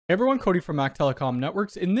Hey everyone, Cody from Mac Telecom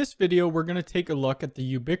Networks. In this video, we're going to take a look at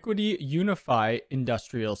the Ubiquiti Unifi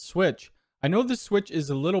Industrial switch. I know this switch is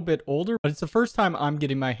a little bit older, but it's the first time I'm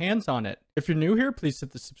getting my hands on it. If you're new here, please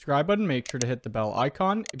hit the subscribe button. Make sure to hit the bell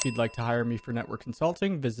icon. If you'd like to hire me for network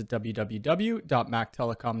consulting, visit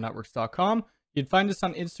www.mactelecomnetworks.com. You'd find us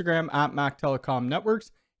on Instagram at Mac Telecom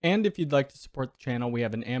Networks. And if you'd like to support the channel, we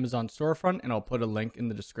have an Amazon storefront, and I'll put a link in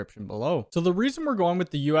the description below. So the reason we're going with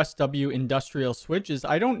the USW Industrial switch is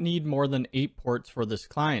I don't need more than 8 ports for this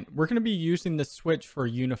client. We're going to be using this switch for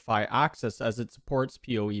Unifi access as it supports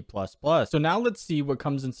PoE++. So now let's see what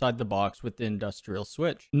comes inside the box with the Industrial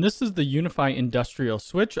switch. And this is the Unifi Industrial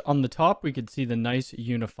switch. On the top, we can see the nice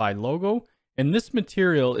Unifi logo. And this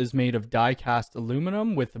material is made of die-cast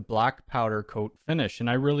aluminum with a black powder coat finish, and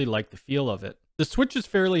I really like the feel of it. The switch is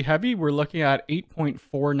fairly heavy. We're looking at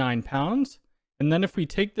 8.49 pounds. And then if we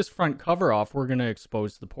take this front cover off, we're going to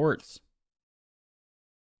expose the ports.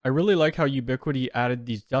 I really like how Ubiquiti added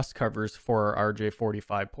these dust covers for our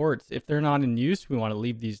RJ45 ports. If they're not in use, we want to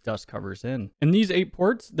leave these dust covers in. And these 8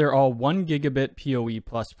 ports, they're all 1 gigabit PoE++.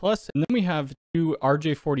 And then we have 2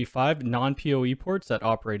 RJ45 non-PoE ports that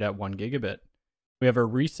operate at 1 gigabit. We have a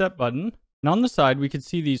reset button. And on the side, we can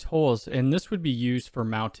see these holes, and this would be used for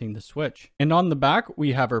mounting the switch. And on the back,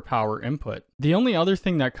 we have our power input. The only other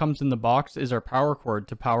thing that comes in the box is our power cord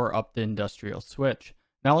to power up the Industrial switch.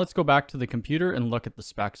 Now let's go back to the computer and look at the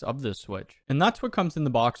specs of this switch. And that's what comes in the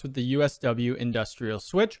box with the USW Industrial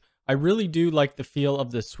switch. I really do like the feel of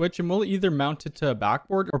this switch, and we'll either mount it to a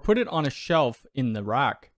backboard or put it on a shelf in the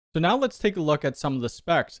rack. So now let's take a look at some of the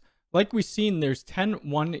specs. Like we've seen, there's 10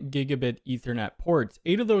 1 gigabit Ethernet ports.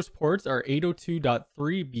 8 of those ports are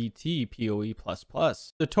 802.3 BT PoE++.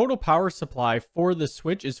 The total power supply for the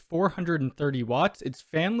switch is 430 watts. It's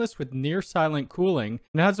fanless with near silent cooling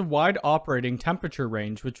and has a wide operating temperature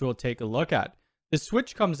range, which we'll take a look at. The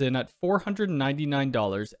switch comes in at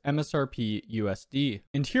 $499 MSRP USD.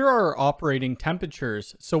 And here are our operating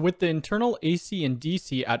temperatures. So with the internal AC and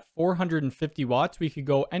DC at 450 watts, we could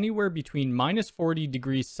go anywhere between -40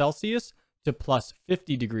 degrees Celsius to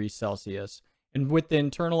 +50 degrees Celsius. And with the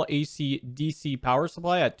internal AC DC power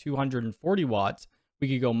supply at 240 watts, we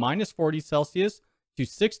could go -40 Celsius to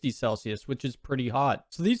 60 Celsius, which is pretty hot.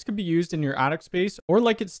 So these could be used in your attic space or,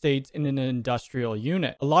 like it states, in an industrial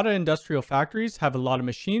unit. A lot of industrial factories have a lot of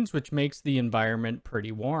machines, which makes the environment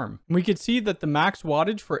pretty warm. And we could see that the max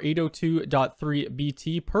wattage for 802.3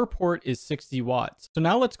 BT per port is 60 watts. So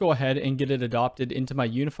now let's go ahead and get it adopted into my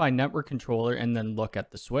Unifi network controller and then look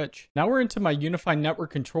at the switch. Now we're into my Unifi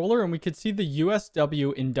network controller, and we could see the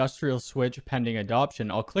USW Industrial switch pending adoption.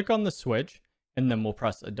 I'll click on the switch and then we'll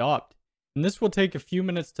press adopt. And this will take a few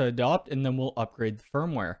minutes to adopt, and then we'll upgrade the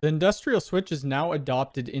firmware. The Industrial switch is now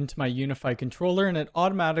adopted into my Unifi controller, and it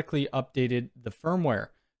automatically updated the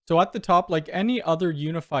firmware. So at the top, like any other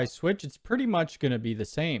Unifi switch, it's pretty much going to be the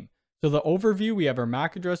same. So the overview, we have our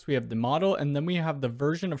MAC address, we have the model, and then we have the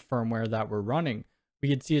version of firmware that we're running. We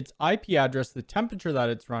can see its IP address, the temperature that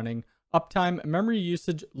it's running, uptime, memory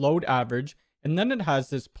usage, load average, and then it has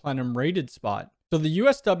this plenum rated spot. So the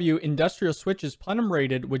USW Industrial switch is plenum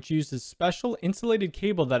rated, which uses special insulated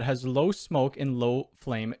cable that has low smoke and low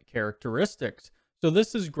flame characteristics. So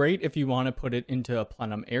this is great if you want to put it into a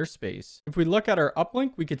plenum airspace. If we look at our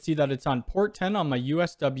uplink, we could see that it's on port 10 on my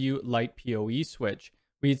USW Lite PoE switch.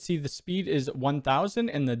 We could see the speed is 1000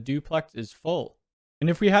 and the duplex is full. And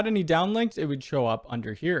if we had any downlinks, it would show up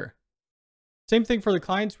under here. Same thing for the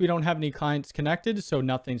clients. We don't have any clients connected, so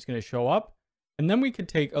nothing's going to show up. And then we could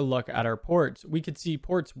take a look at our ports. We could see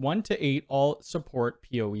ports 1 to 8 all support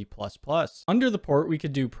PoE++. Under the port, we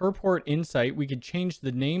could do per port insight. We could change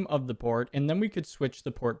the name of the port, and then we could switch the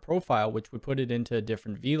port profile, which would put it into a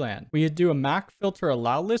different VLAN. We could do a MAC filter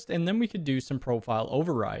allow list, and then we could do some profile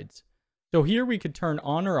overrides. So here we could turn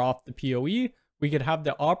on or off the PoE. We could have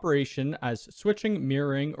the operation as switching,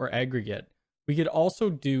 mirroring, or aggregate. We could also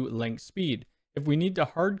do link speed. If we need to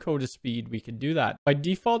hard code a speed, we could do that. By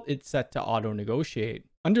default, it's set to auto negotiate.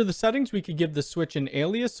 Under the settings, we could give the switch an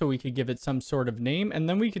alias, so we could give it some sort of name, and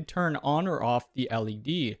then we could turn on or off the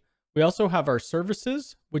LED. We also have our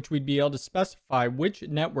services, which we'd be able to specify which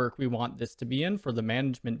network we want this to be in for the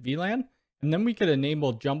management VLAN, and then we could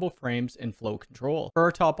enable jumble frames and flow control. For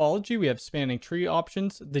our topology, we have spanning tree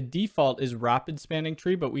options. The default is rapid spanning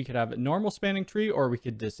tree, but we could have a normal spanning tree, or we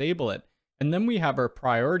could disable it. And then we have our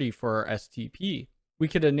priority for our STP. We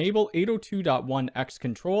could enable 802.1x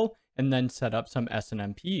control and then set up some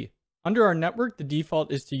SNMP. Under our network, the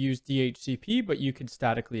default is to use DHCP, but you could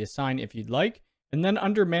statically assign if you'd like. And then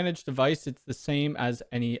under manage device, it's the same as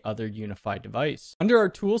any other Unifi device. Under our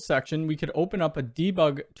tools section, we could open up a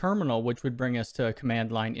debug terminal, which would bring us to a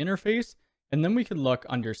command line interface. And then we could look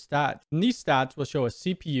under stats. And these stats will show us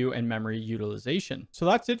CPU and memory utilization. So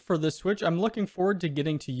that's it for this switch. I'm looking forward to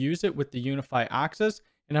getting to use it with the Unifi Access,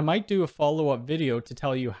 and I might do a follow-up video to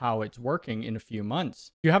tell you how it's working in a few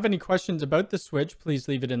months. If you have any questions about the switch, please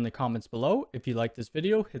leave it in the comments below. If you like this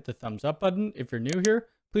video, hit the thumbs up button. If you're new here,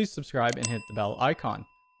 please subscribe and hit the bell icon.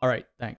 All right, thanks.